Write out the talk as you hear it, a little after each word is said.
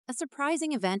A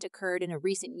surprising event occurred in a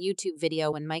recent YouTube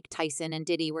video when Mike Tyson and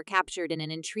Diddy were captured in an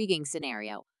intriguing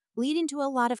scenario, leading to a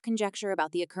lot of conjecture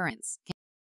about the occurrence.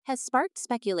 Has sparked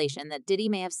speculation that Diddy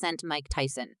may have sent Mike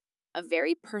Tyson a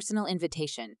very personal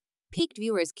invitation, piqued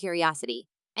viewers' curiosity,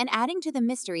 and adding to the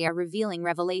mystery are revealing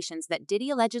revelations that Diddy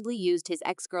allegedly used his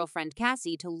ex-girlfriend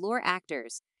Cassie to lure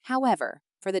actors. However,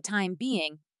 for the time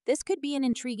being, this could be an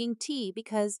intriguing tea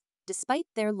because, despite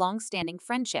their long-standing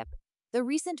friendship, the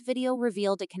recent video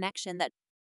revealed a connection that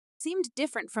seemed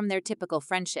different from their typical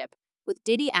friendship, with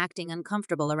Diddy acting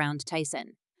uncomfortable around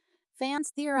Tyson. Fans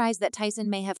theorize that Tyson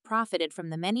may have profited from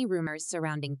the many rumors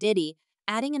surrounding Diddy,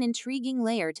 adding an intriguing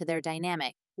layer to their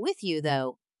dynamic. With you,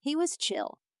 though, he was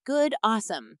chill, good,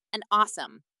 awesome, and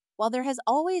awesome. While there has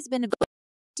always been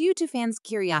due to fans'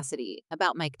 curiosity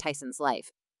about Mike Tyson's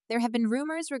life, there have been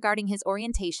rumors regarding his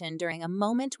orientation during a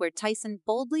moment where Tyson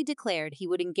boldly declared he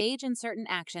would engage in certain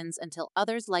actions until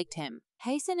others liked him.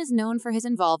 Tyson is known for his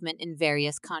involvement in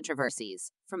various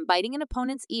controversies, from biting an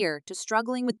opponent's ear to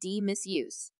struggling with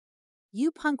misuse. You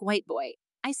punk white boy,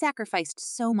 I sacrificed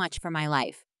so much for my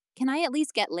life. Can I at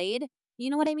least get laid? You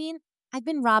know what I mean? I've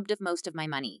been robbed of most of my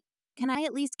money. Can I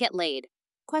at least get laid?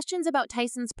 Questions about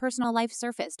Tyson's personal life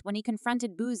surfaced when he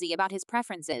confronted Boosie about his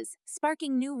preferences,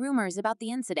 sparking new rumors about the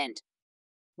incident.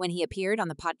 When he appeared on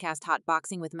the podcast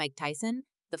Hotboxing with Mike Tyson,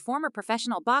 the former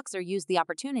professional boxer used the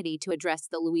opportunity to address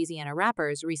the Louisiana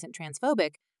rapper's recent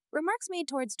transphobic remarks made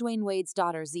towards Dwyane Wade's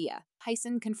daughter Zaya.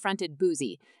 Tyson confronted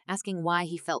Boosie, asking why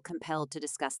he felt compelled to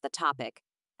discuss the topic.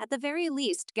 At the very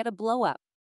least, get a blow-up.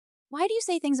 Why do you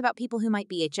say things about people who might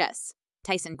be HS?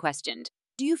 Tyson questioned.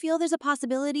 Do you feel there's a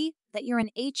possibility that you're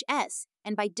an HS,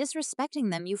 and by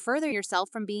disrespecting them, you further yourself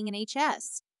from being an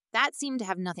HS? That seemed to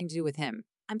have nothing to do with him.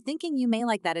 I'm thinking you may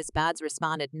like that as Badazz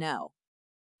responded no.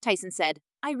 Tyson said,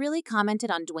 I really commented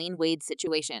on Dwyane Wade's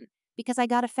situation because I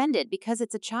got offended because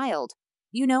it's a child.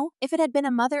 You know, if it had been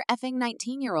a mother effing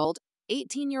 19-year-old,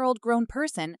 18-year-old grown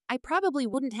person, I probably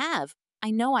wouldn't have. I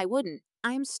know I wouldn't.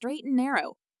 I'm straight and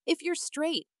narrow. If you're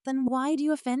straight, then why do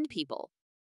you offend people?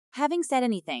 Having said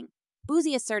anything,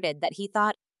 Boosie asserted that he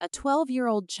thought a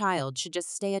 12-year-old child should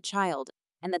just stay a child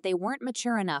and that they weren't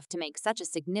mature enough to make such a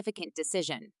significant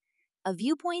decision. A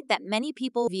viewpoint that many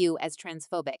people view as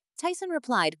transphobic. Tyson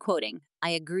replied, quoting,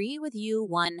 I agree with you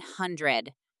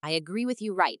 100. I agree with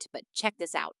you right, but check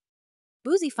this out.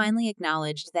 Boosie finally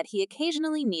acknowledged that he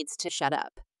occasionally needs to shut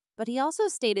up, but he also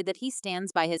stated that he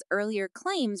stands by his earlier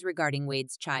claims regarding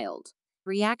Wade's child.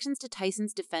 Reactions to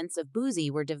Tyson's defense of Boosie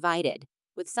were divided,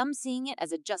 with some seeing it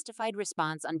as a justified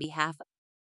response on behalf of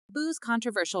Boosie's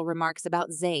controversial remarks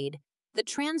about Zaya, the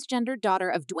transgender daughter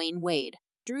of Dwyane Wade,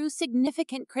 drew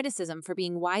significant criticism for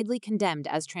being widely condemned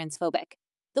as transphobic.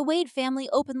 The Wade family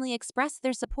openly expressed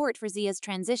their support for Zaya's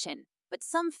transition, but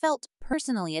some felt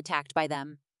personally attacked by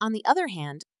them. On the other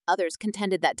hand, others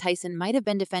contended that Tyson might have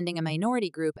been defending a minority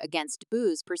group against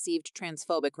Boosie's perceived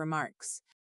transphobic remarks.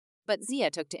 But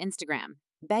Zaya took to Instagram,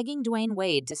 begging Dwyane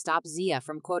Wade to stop Zaya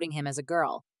from quoting him as a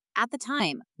girl. At the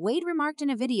time, Wade remarked in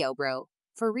a video, bro,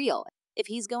 for real, if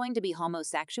he's going to be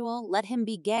homosexual, let him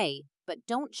be gay, but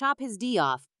don't chop his D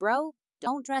off, bro.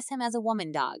 Don't dress him as a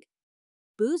woman dog.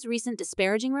 Boosie's recent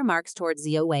disparaging remarks towards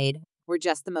Zaya Wade were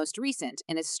just the most recent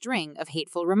in a string of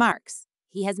hateful remarks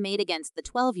he has made against the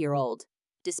 12-year-old.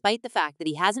 Despite the fact that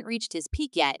he hasn't reached his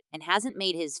peak yet and hasn't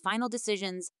made his final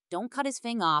decisions, don't cut his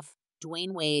thing off,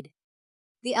 Dwyane Wade.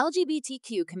 The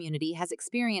LGBTQ community has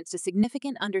experienced a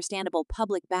significant understandable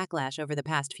public backlash over the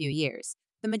past few years.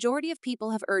 The majority of people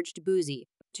have urged Boosie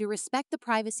to respect the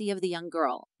privacy of the young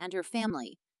girl and her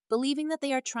family, believing that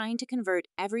they are trying to convert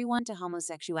everyone to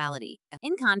homosexuality.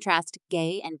 In contrast,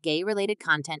 gay and gay-related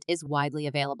content is widely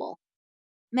available.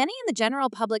 Many in the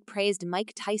general public praised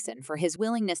Mike Tyson for his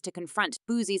willingness to confront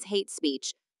Boosie's hate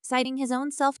speech, citing his own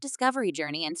self-discovery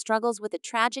journey and struggles with a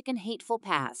tragic and hateful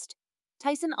past.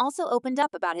 Tyson also opened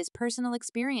up about his personal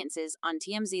experiences on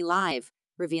TMZ Live,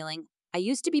 revealing, I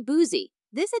used to be Boosie.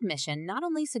 This admission not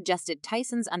only suggested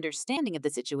Tyson's understanding of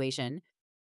the situation,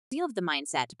 of the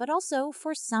mindset, but also,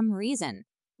 for some reason,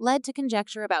 led to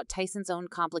conjecture about Tyson's own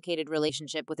complicated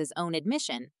relationship with his own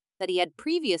admission that he had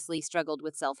previously struggled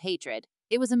with self-hatred.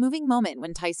 It was a moving moment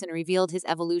when Tyson revealed his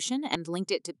evolution and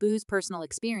linked it to Boosie's personal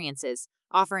experiences,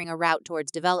 offering a route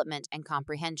towards development and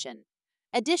comprehension.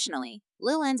 Additionally,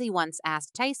 Lil Enzy once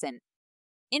asked Tyson.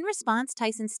 In response,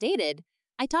 Tyson stated,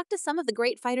 I talked to some of the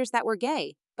great fighters that were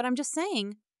gay, but I'm just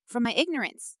saying, from my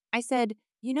ignorance, I said,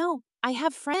 you know, I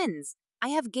have friends. I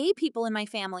have gay people in my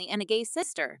family and a gay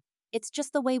sister. It's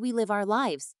just the way we live our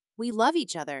lives. We love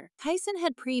each other. Tyson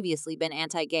had previously been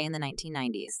anti-gay in the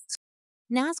 1990s.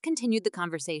 Nas continued the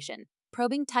conversation,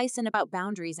 probing Tyson about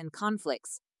boundaries and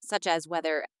conflicts, such as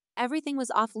whether everything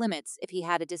was off limits if he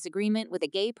had a disagreement with a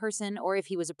gay person or if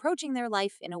he was approaching their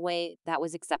life in a way that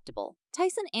was acceptable.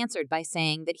 Tyson answered by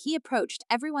saying that he approached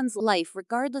everyone's life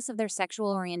regardless of their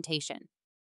sexual orientation.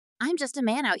 "I'm just a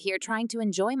man out here trying to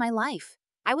enjoy my life.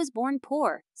 I was born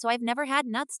poor, so I've never had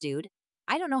nuts, dude.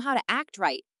 I don't know how to act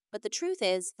right, but the truth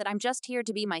is that I'm just here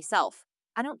to be myself.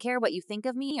 I don't care what you think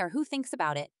of me or who thinks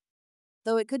about it."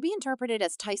 Though it could be interpreted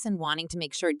as Tyson wanting to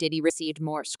make sure Diddy received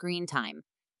more screen time,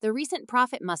 the recent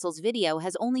Profit Muscles video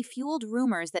has only fueled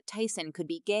rumors that Tyson could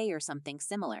be gay or something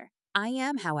similar. I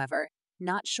am, however,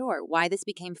 not sure why this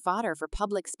became fodder for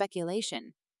public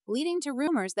speculation, leading to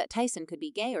rumors that Tyson could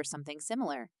be gay or something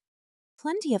similar.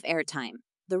 Plenty of airtime.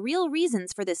 The real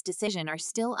reasons for this decision are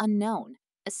still unknown,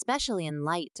 especially in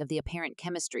light of the apparent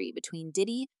chemistry between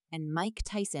Diddy and Mike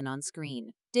Tyson on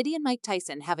screen. Diddy and Mike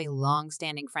Tyson have a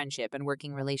long-standing friendship and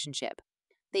working relationship.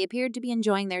 They appeared to be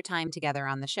enjoying their time together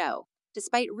on the show,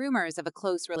 despite rumors of a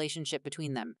close relationship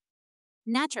between them.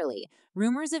 Naturally,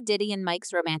 rumors of Diddy and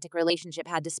Mike's romantic relationship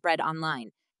had to spread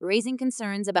online, raising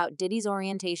concerns about Diddy's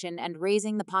orientation and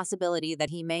raising the possibility that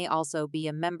he may also be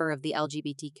a member of the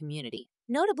LGBT community.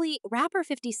 Notably, rapper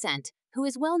 50 Cent, who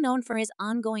is well known for his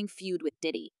ongoing feud with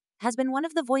Diddy, has been one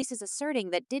of the voices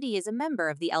asserting that Diddy is a member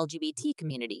of the LGBT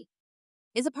community,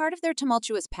 is a part of their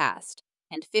tumultuous past,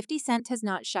 and 50 Cent has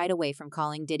not shied away from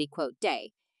calling Diddy, quote,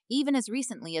 "day," even as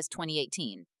recently as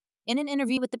 2018. In an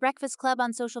interview with The Breakfast Club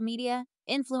on social media,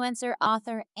 influencer,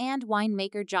 author, and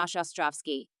winemaker Josh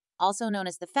Ostrovsky, also known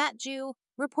as the Fat Jew,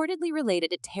 reportedly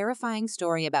related a terrifying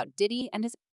story about Diddy and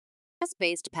his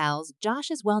US-based pals. Josh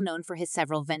is well known for his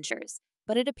several ventures,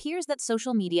 but it appears that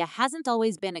social media hasn't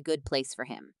always been a good place for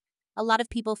him. A lot of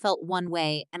people felt one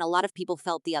way, and a lot of people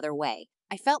felt the other way.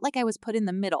 I felt like I was put in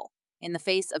the middle, in the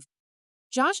face of.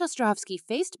 Josh Ostrovsky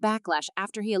faced backlash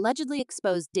after he allegedly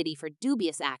exposed Diddy for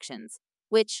dubious actions,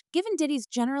 which, given Diddy's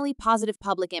generally positive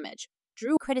public image,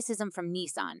 drew criticism from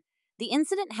Nissan. The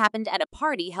incident happened at a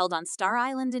party held on Star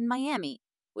Island in Miami,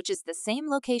 which is the same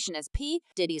location as P.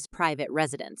 Diddy's private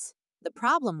residence. The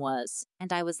problem was,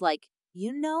 and I was like,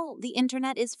 the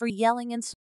internet is for yelling and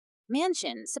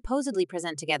mansion, supposedly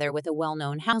present together with a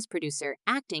well-known house producer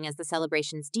acting as the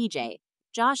celebration's DJ.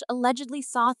 Josh allegedly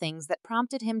saw things that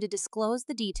prompted him to disclose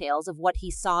the details of what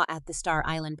he saw at the Star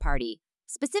Island party,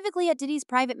 specifically at Diddy's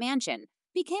private mansion.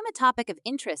 Became a topic of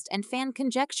interest and fan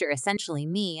conjecture, essentially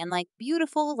me and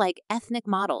beautiful, ethnic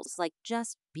models,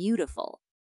 just beautiful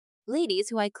ladies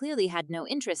who I clearly had no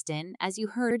interest in, as you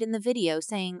heard in the video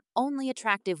saying only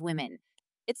attractive women.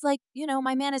 It's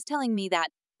my man is telling me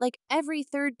that, every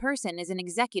third person is an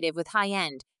executive with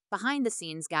high-end,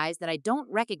 behind-the-scenes guys that I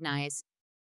don't recognize.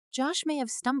 Josh may have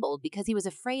stumbled because he was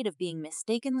afraid of being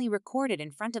mistakenly recorded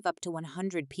in front of up to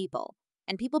 100 people,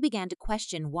 and people began to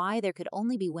question why there could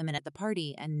only be women at the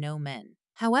party and no men.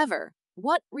 However,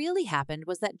 what really happened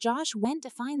was that Josh went to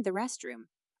find the restroom,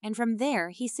 and from there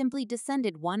he simply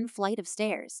descended one flight of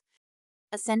stairs.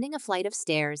 Ascending a flight of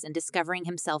stairs and discovering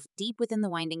himself deep within the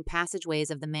winding passageways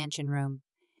of the mansion room.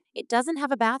 It doesn't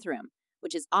have a bathroom,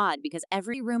 which is odd because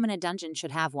every room in a dungeon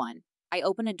should have one. I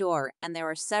open a door, and there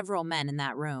are several men in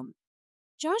that room.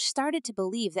 Josh started to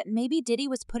believe that maybe Diddy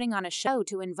was putting on a show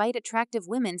to invite attractive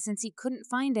women since he couldn't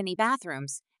find any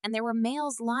bathrooms, and there were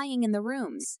males lying in the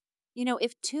rooms.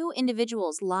 If two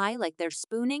individuals lie like they're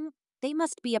spooning, they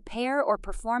must be a pair or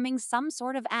performing some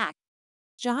sort of act.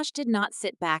 Josh did not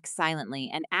sit back silently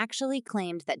and actually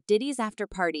claimed that Diddy's after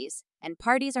parties, and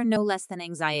parties are no less than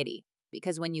anxiety,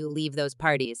 because when you leave those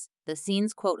parties, the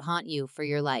scenes, quote, haunt you for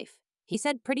your life. He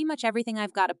said pretty much everything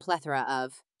I've got a plethora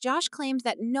of. Josh claimed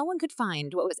that no one could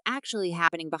find what was actually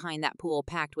happening behind that pool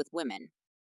packed with women.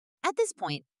 At this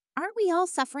point, aren't we all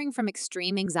suffering from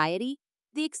extreme anxiety?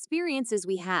 The experiences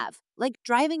we have, like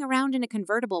driving around in a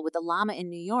convertible with a llama in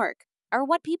New York, are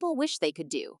what people wish they could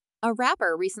do. A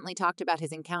rapper recently talked about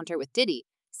his encounter with Diddy,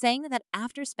 saying that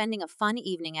after spending a fun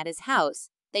evening at his house,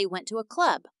 they went to a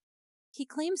club. He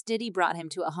claims Diddy brought him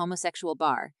to a homosexual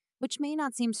bar, which may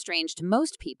not seem strange to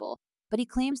most people, but he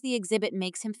claims the exhibit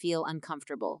makes him feel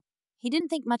uncomfortable. He didn't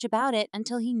think much about it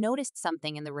until he noticed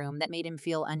something in the room that made him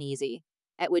feel uneasy,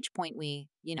 at which point we,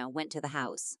 went to the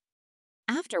house.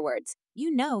 Afterwards,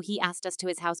 he asked us to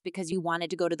his house because you wanted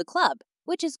to go to the club,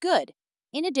 which is good.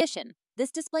 In addition, this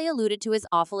display alluded to his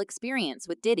awful experience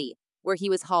with Diddy, where he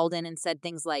was hauled in and said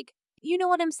things like, "You know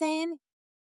what I'm saying?"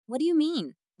 What do you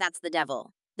mean? That's the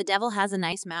devil. The devil has a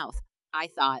nice mouth, I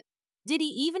thought. Diddy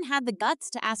even had the guts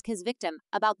to ask his victim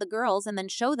about the girls and then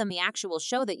show them the actual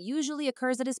show that usually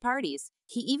occurs at his parties.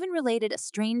 He even related a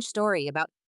strange story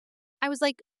about. I was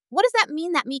like, what does that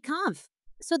mean, that me conf?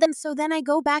 So then I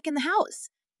go back in the house.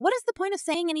 What is the point of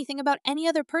saying anything about any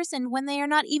other person when they are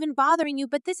not even bothering you,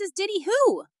 but this is Diddy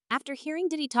who? After hearing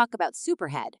Diddy talk about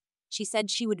Superhead, she said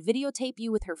she would videotape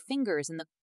you with her fingers in the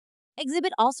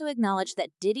exhibit. Also acknowledged that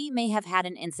Diddy may have had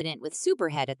an incident with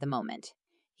Superhead at the moment.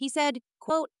 He said,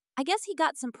 quote, I guess he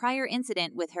got some prior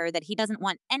incident with her that he doesn't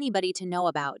want anybody to know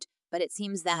about, but it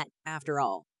seems that, after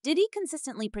all, Diddy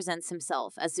consistently presents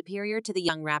himself as superior to the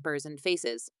young rappers and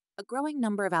faces a growing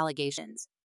number of allegations.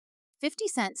 50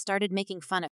 Cent started making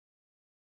fun of